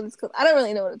that what it's called? I don't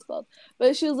really know what it's called.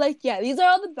 But she was like, yeah, these are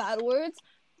all the bad words.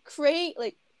 Create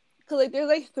like, cause like there's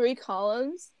like 3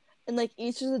 columns and like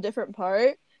each is a different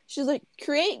part. She's like,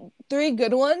 create 3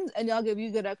 good ones and I'll give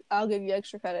you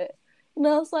extra credit. And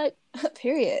I was like,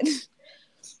 period.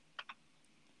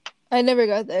 I never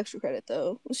got the extra credit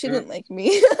though. She didn't like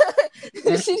me.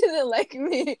 She didn't like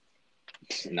me.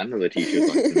 None of the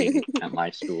teachers liked me at my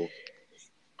school.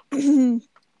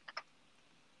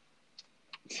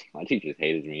 My teachers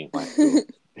hated me at my school.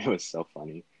 It was so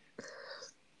funny.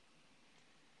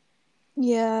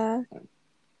 Yeah.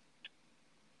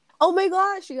 Oh my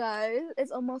gosh, you guys.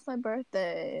 It's almost my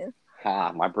birthday.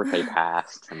 Ha, my birthday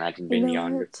passed. Imagine being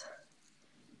younger.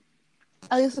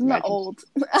 At least I'm not old.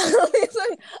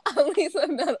 At least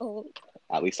I'm not old.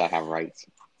 At least I have rights.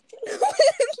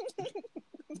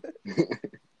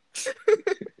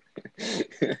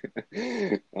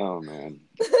 Oh man.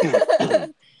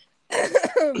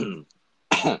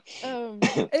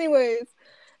 Anyways,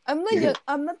 I'm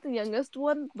not the youngest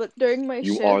one, but during my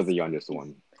You shift, are the youngest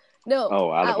one. No.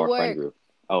 Oh, out of our friend group.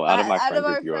 Oh, out of my friend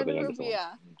group, you are the youngest one.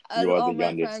 Yeah. You are the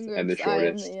youngest and the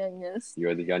shortest. I am the youngest. You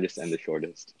are the youngest and the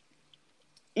shortest.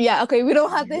 Yeah, okay, we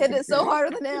don't have to hit it so hard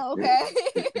with the nail,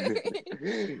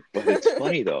 okay? But it's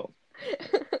funny though.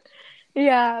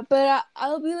 Yeah, but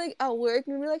I'll be like at work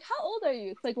and be like, "How old are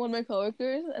you?" It's like one of my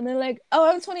coworkers, and they're like, "Oh,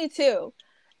 I'm 22,"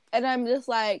 and I'm just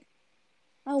like,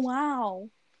 "Oh wow,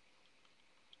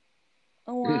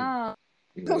 oh wow."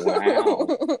 Wow.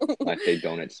 Like they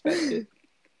don't expect it.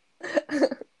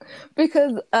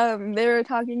 Because they were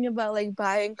talking about like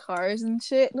buying cars and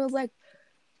shit, and I was like,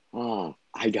 "Oh,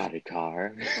 I got a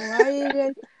car." why are you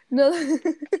guys? No,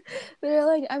 they're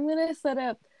like, I'm gonna set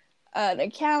up an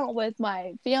account with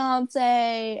my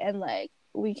fiance, and like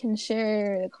we can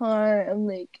share the car. I'm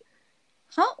like,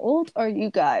 how old are you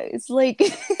guys? Like,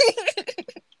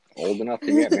 Old enough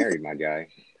to get married, my guy.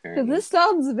 Because this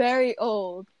sounds very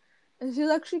old. And she's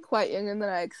actually quite younger than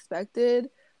I expected.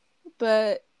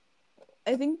 But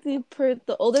I think the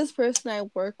oldest person I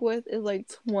work with is like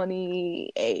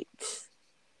 28.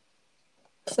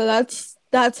 So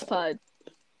that's fun.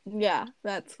 Yeah,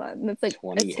 that's fun. That's like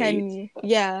 28? a 10.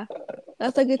 Yeah.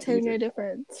 That's like a 10-year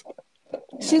difference.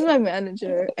 She's my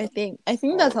manager, I think. I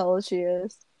think that's how old she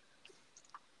is.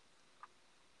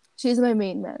 She's my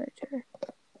main manager.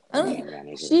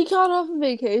 Manager. She got off on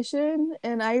vacation,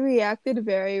 and I reacted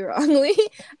very wrongly.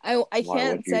 I Why? can't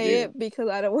What'd you say do? it because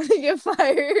I don't want to get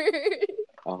fired.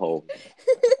 Oh,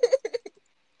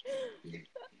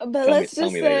 But tell let's me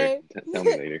just later. say Tell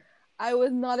me later. I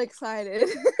was not excited.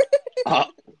 Oh,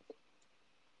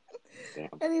 damn.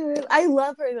 Anyways, I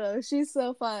love her though. She's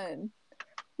so fun.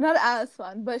 Not as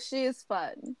fun, but she is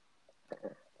fun.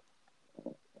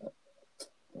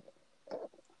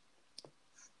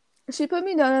 She put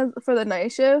me down for the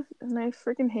night shift, and I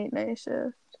freaking hate night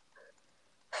shift.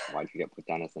 Why'd you get put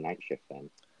down as the night shift then?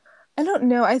 I don't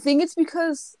know. I think it's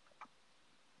because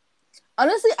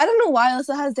honestly, I don't know why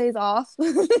Alyssa has days off.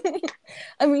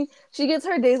 I mean, she gets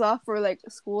her days off for like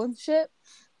school and shit,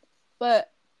 but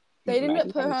they didn't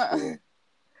Imagine put having her. school.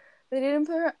 They didn't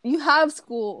put her. You have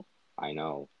school. I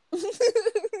know.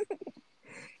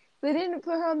 They didn't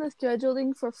put her on the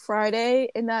scheduling for Friday,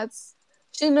 and that's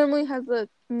she normally has the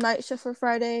night shift for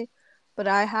Friday, but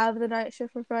I have the night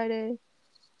shift for Friday,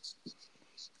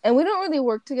 and we don't really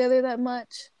work together that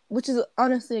much, which is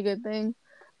honestly a good thing.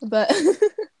 But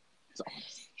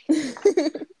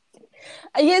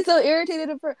I get so irritated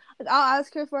at her. Like, I'll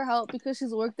ask her for help because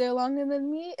she's worked there longer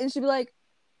than me, and she'd be like,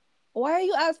 "Why are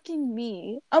you asking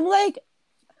me?" I'm like,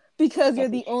 "Because you're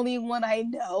the only one I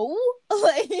know."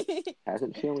 Like,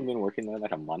 hasn't she only been working there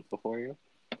like a month before you?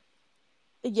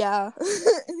 Yeah,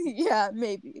 yeah,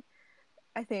 maybe.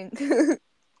 I think.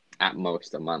 At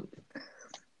most a month.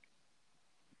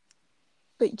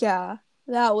 But yeah,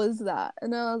 that was that,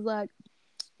 and I was like,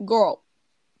 "Girl,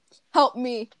 help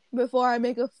me before I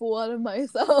make a fool out of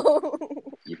myself."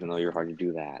 Even though you're hard to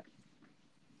do that.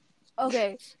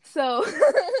 Okay, so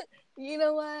you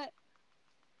know what?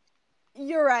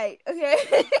 You're right.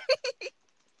 Okay,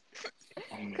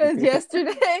 because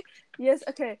yesterday, yes.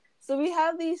 Okay, so we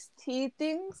have these tea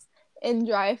things in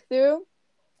drive-through,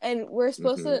 and we're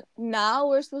supposed to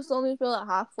only fill it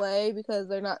halfway because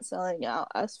they're not selling out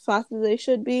as fast as they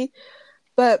should be.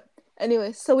 But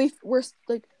anyway, so we're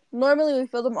like normally we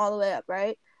fill them all the way up,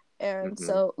 right? And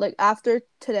so like after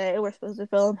today we're supposed to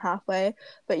fill them halfway,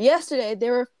 but yesterday they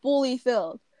were fully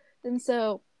filled, and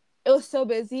so it was so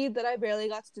busy that I barely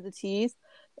got to do the teas.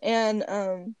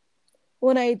 And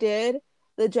when I did,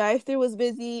 the drive-through was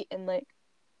busy and like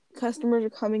customers were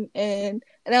coming in,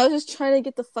 and I was just trying to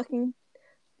get the fucking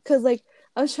because like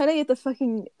I was trying to get the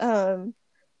fucking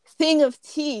thing of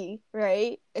tea,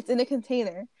 right? It's in a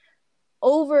container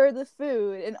over the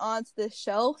food and onto the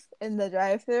shelf in the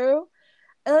drive-through.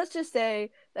 And let's just say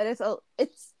that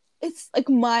it's like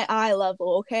my eye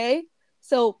level, okay?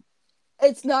 So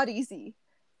it's not easy.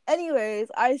 Anyways,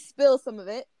 I spill some of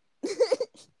it.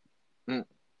 And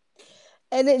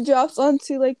it drops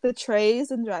onto like the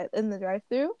trays and in the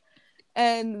drive-through.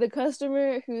 And the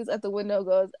customer who's at the window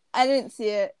goes, "I didn't see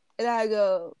it." And I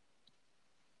go,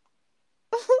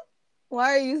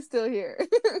 "Why are you still here?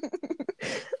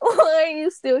 Why are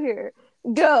you still here?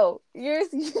 Go.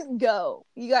 Go.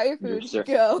 You got your food.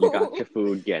 Go. You got your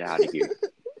food. Get out of here."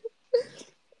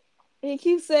 And he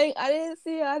keeps saying, "I didn't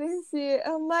see it. I didn't see it."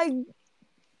 I'm like,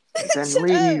 then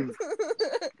leave.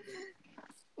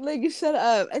 Like, shut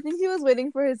up. I think he was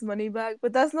waiting for his money back,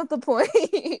 but that's not the point.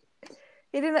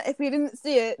 He didn't. If he didn't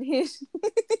see it, he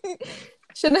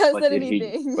shouldn't have said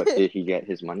anything. But did he get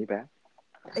his money back?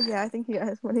 Yeah, I think he got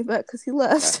his money back because he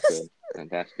left. That's good. And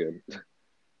that's good.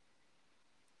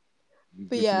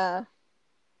 But yeah,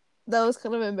 that was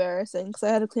kind of embarrassing because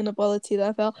I had to clean up all the tea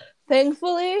that fell.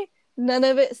 Thankfully, none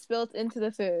of it spilled into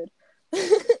the food.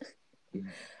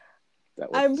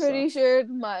 I'm pretty sure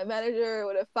my manager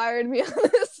would have fired me on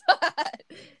the spot.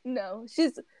 No,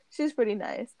 she's pretty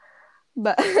nice,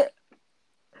 but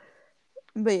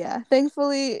yeah,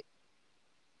 thankfully,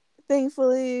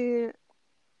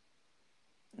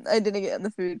 I didn't get in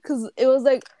the food because it was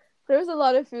like there was a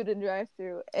lot of food in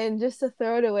drive-through, and just to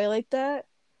throw it away like that,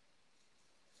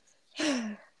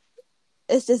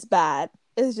 it's just bad.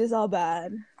 It's just all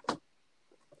bad.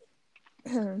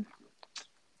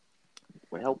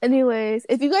 Well, anyways,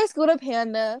 if you guys go to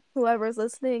Panda, whoever's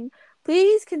listening,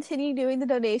 please continue doing the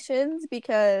donations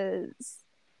because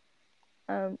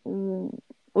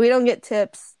we don't get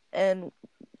tips, and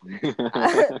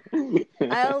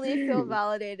I only feel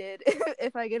validated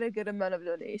if I get a good amount of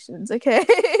donations. Okay.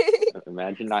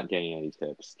 Imagine not getting any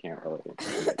tips. Can't relate.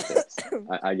 I get tips.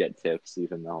 I get tips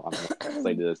even though I'm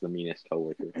slated as the meanest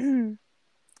coworker.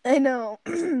 I know.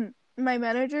 My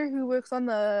manager, who works on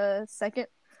the second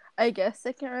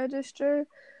register,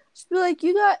 she'd be like,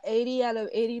 "You got 80 out of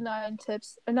 89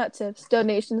 tips, or not tips,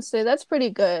 donations today. That's pretty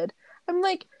good." I'm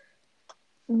like,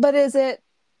 "But is it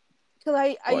Because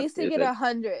I What used to is get it?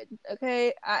 100.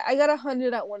 Okay, I got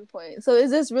 100 at one point. So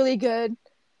is this really good?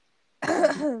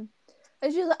 And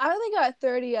she was like, I only got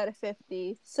 30 out of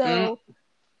 50. Mm. So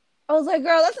I was like,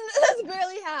 girl, that's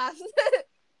barely half.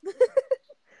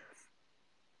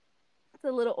 It's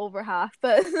a little over half,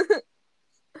 but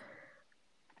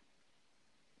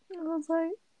I was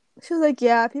like, she was like,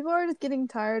 yeah, people are just getting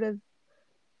tired of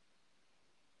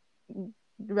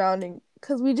rounding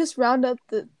because we just round up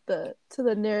the to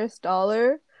the nearest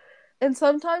dollar, and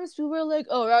sometimes people are like,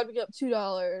 oh, rounding up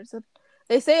 $2.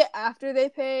 They say it after they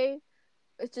pay,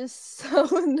 which is so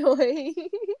annoying.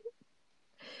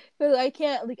 Because I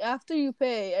can't, like, after you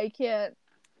pay, I can't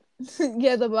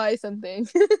get to buy something.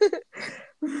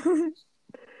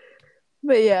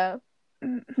 But yeah.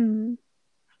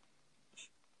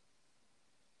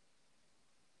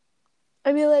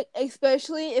 I mean, like,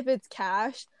 especially if it's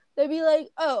cash, they'd be like,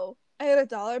 oh, I got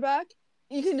 $1 back.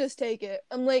 You can just take it.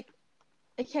 I'm like,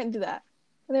 I can't do that.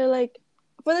 And they're like,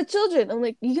 for the children. I'm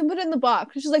like, you can put it in the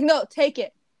box. And she's like, no, take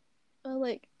it. I'm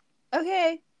like,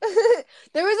 okay.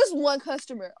 There was this one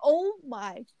customer. Oh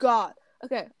my God.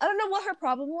 Okay. I don't know what her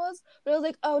problem was, but I was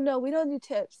like, oh no, we don't do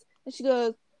tips. And she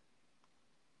goes,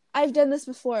 I've done this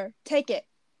before. Take it.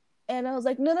 And I was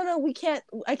like, no, no, no, we can't.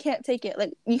 I can't take it.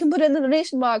 Like, you can put it in the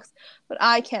donation box, but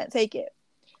I can't take it.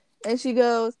 And she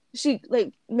goes, she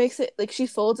like makes it, like, she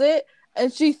folds it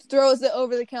and she throws it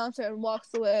over the counter and walks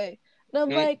away. And I'm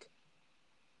Mm. like,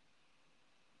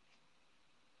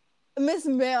 Miss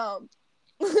Ma'am,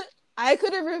 I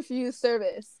could have refused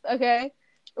service. Okay,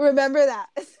 remember that,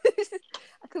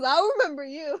 because I'll remember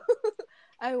you.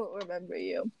 I won't remember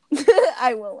you.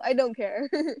 I won't. I don't care.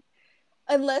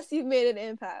 Unless you've made an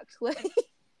impact. Like,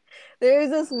 there's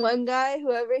this one guy,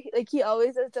 whoever, like, he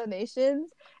always does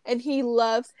donations, and he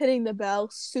loves hitting the bell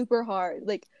super hard,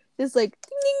 like, just like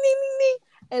ding ding ding ding ding,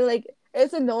 and like,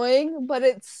 it's annoying, but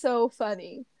it's so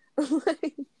funny.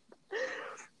 Like,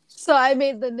 so I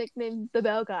made the nickname the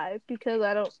Bell Guy because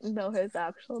I don't know his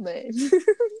actual name.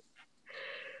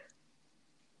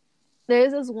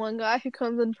 There's this one guy who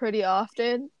comes in pretty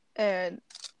often, and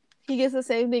he gets the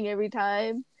same thing every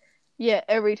time. Yet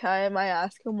every time I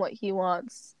ask him what he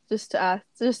wants, just to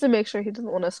make sure he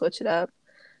doesn't want to switch it up.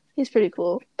 He's pretty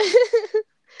cool.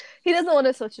 He doesn't want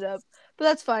to switch it up, but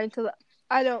that's fine because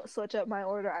I don't switch up my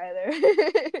order either.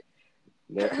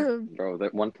 Bro,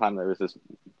 that one time there was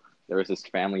this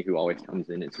family who always comes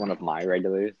in. It's one of my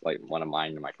regulars, like one of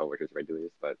mine and my coworkers'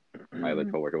 regulars, but my other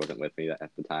coworker wasn't with me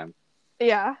at the time.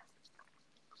 Yeah.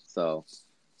 So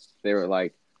they were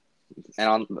like, and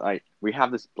on, like, we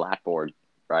have this blackboard,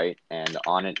 right? And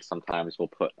on it sometimes we'll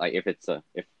put, like, if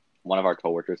one of our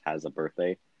coworkers has a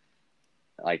birthday,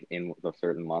 like in a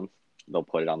certain month, they'll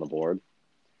put it on the board.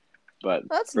 But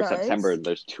That's for nice. September,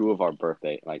 there's two of our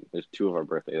birthday.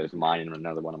 There's mine and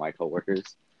another one of my coworkers.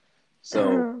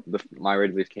 So my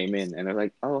regulars came in and they're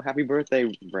like, "Oh, happy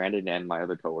birthday, Brandon," and my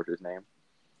other coworker's name.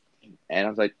 And I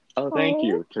was like, "Oh, thank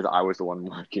you," because I was the one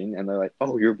working. And they're like,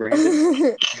 "Oh, you're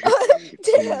Brandon."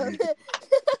 Damn.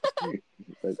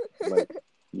 like,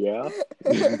 yeah.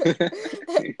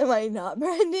 Am I not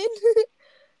Brandon?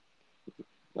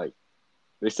 Like,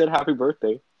 they said happy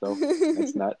birthday, so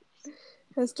that's not.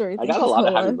 History. I Thank got you a lot so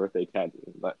of happy much. birthday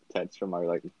texts from my,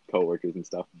 like, coworkers and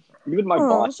stuff. Even my Oh,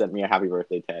 boss sent me a happy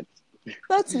birthday text.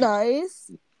 that's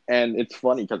nice. And it's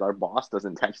funny because our boss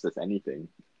doesn't text us anything.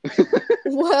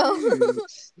 Well,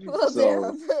 well, so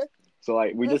damn. so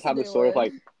like we just That's a have new this sort of, one.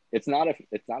 like, it's not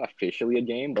officially a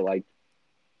game, but like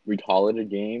we call it a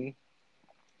game.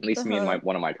 At least me and my Uh-huh.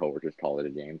 one of my coworkers call it a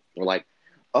game. We're like,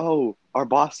 oh, our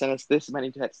boss sent us this many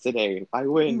texts today. I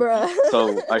win. Bruh.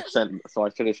 So I sent a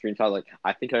screenshot, like,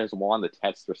 I think I just won the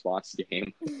text response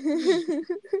game.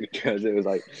 Because it was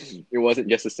like, it wasn't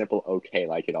just a simple okay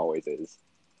like it always is.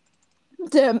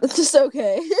 Damn, it's just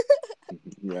okay.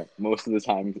 Yeah, most of the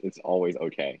time it's always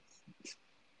okay.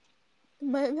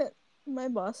 my my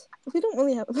boss. We don't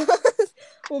really have a boss.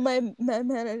 Well, my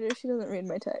manager, she doesn't read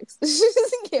my text. She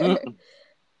doesn't care.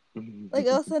 Like,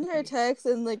 I'll send her a text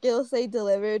and, like, it'll say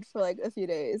delivered for like a few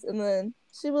days, and then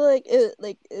she'll be like, it'll,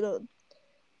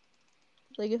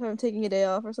 like, if I'm taking a day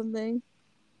off or something,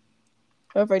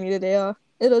 or if I need a day off,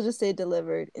 it'll just say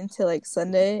delivered until like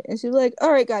Sunday, and she'll be like, all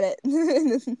right, got it.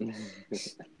 And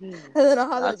then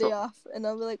I'll have the That's day off, and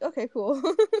I'll be like, okay, cool.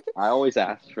 I always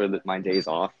ask for my days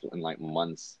off in, like,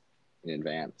 months in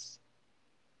advance.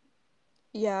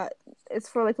 Yeah, it's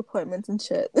for like appointments and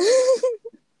shit.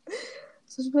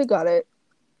 So she'll be like, got it.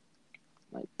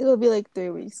 Like, It'll be like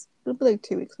 3 weeks. It'll be like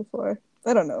 2 weeks before.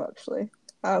 I don't know, actually.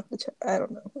 I'll have to check. I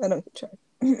don't know. I don't keep track.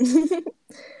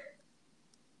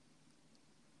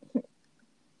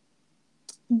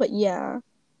 But yeah.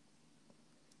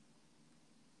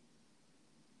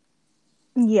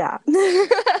 Yeah.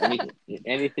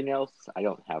 Anything else? I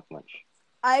don't have much.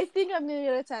 I think I'm gonna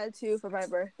get a tattoo for my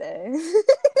birthday.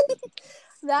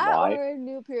 That Why? or a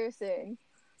new piercing.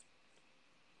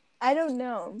 I don't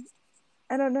know.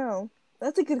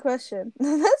 That's a good question.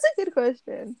 That's a good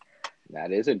question.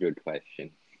 That is a good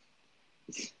question.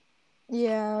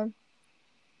 Yeah.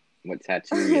 What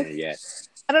tattoo are you gonna get?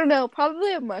 I don't know.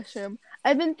 Probably a mushroom.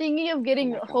 I've been thinking of Oh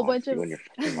getting my a whole god, bunch of. you and your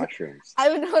fucking mushrooms.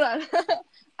 Hold on.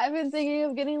 I've been thinking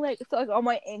of getting like on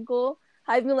my ankle,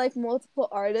 having like multiple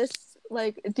artists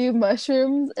like do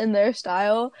mushrooms in their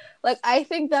style. Like I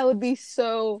think that would be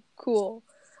so cool.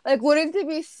 Like wouldn't it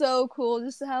be so cool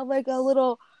just to have like a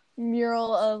little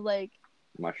mural of like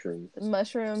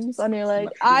mushrooms on your leg?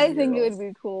 Mushroom I think it mural. would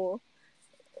be cool.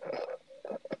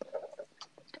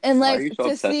 And Why are like you so to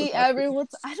obsessed see with mushrooms?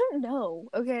 everyone's, I don't know,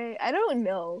 okay, I don't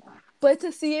know, but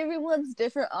to see everyone's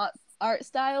different art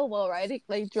style while writing,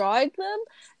 like drawing them,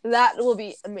 that will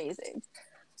be amazing.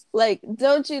 Like,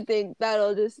 don't you think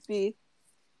that'll just be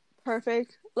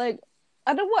perfect? Like,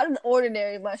 I don't want an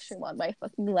ordinary mushroom on my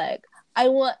fucking leg. I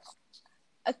want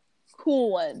a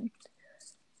cool one.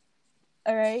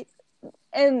 All right,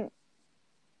 and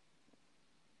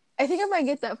I think I might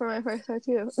get that for my first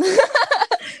tattoo.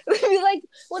 Be like,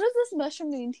 what does this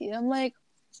mushroom mean to you? I'm like,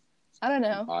 I don't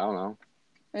know. I don't know.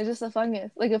 It's just a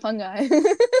fungus, like a fungi. Just a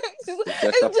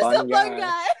It's just fun a guy.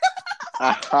 fungi.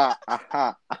 Aha,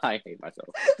 aha. I hate myself.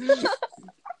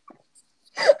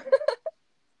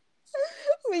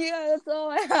 But yeah, that's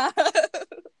all I have.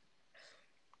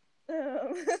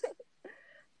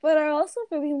 But I also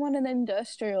really want an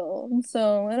industrial,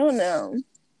 so I don't know.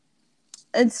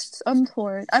 I'm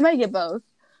torn. I might get both.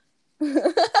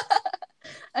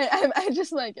 I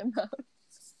just might get both.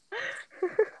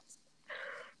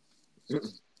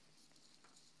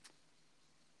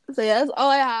 So yeah, that's all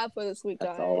I have for this week, guys.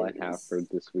 That's all I have for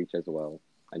this week as well.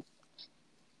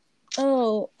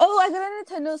 Oh, I got a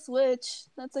Nintendo Switch.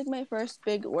 That's like my first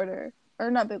big order.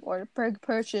 Or not big order, big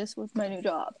purchase with my new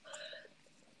job.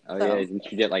 Oh yeah,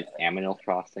 didn't you get like Animal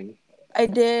Crossing? I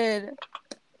did.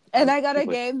 And I got a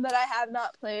game that I have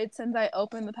not played since I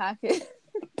opened the package.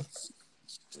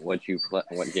 What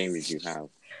game did you have?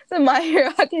 The My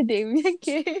Hero Academia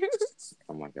game.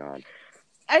 Oh my god.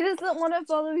 I just don't want to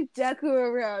follow Deku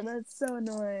around. That's so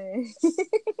annoying.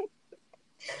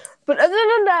 But other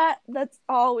than that, that's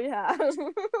all we have.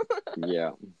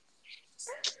 Yeah.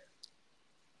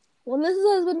 Well, this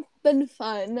has been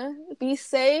fun. Be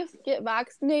safe, get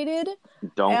vaccinated.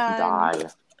 Don't die.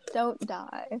 Don't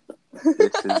die.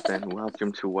 This has been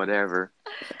Welcome to Whatever.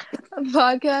 A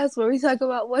podcast where we talk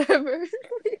about whatever.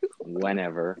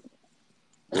 Whenever.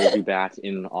 We'll be back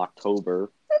in October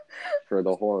for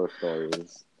the horror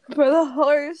stories.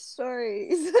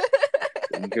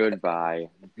 Goodbye.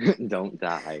 Don't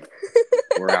die.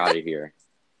 We're out of here.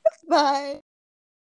 Bye.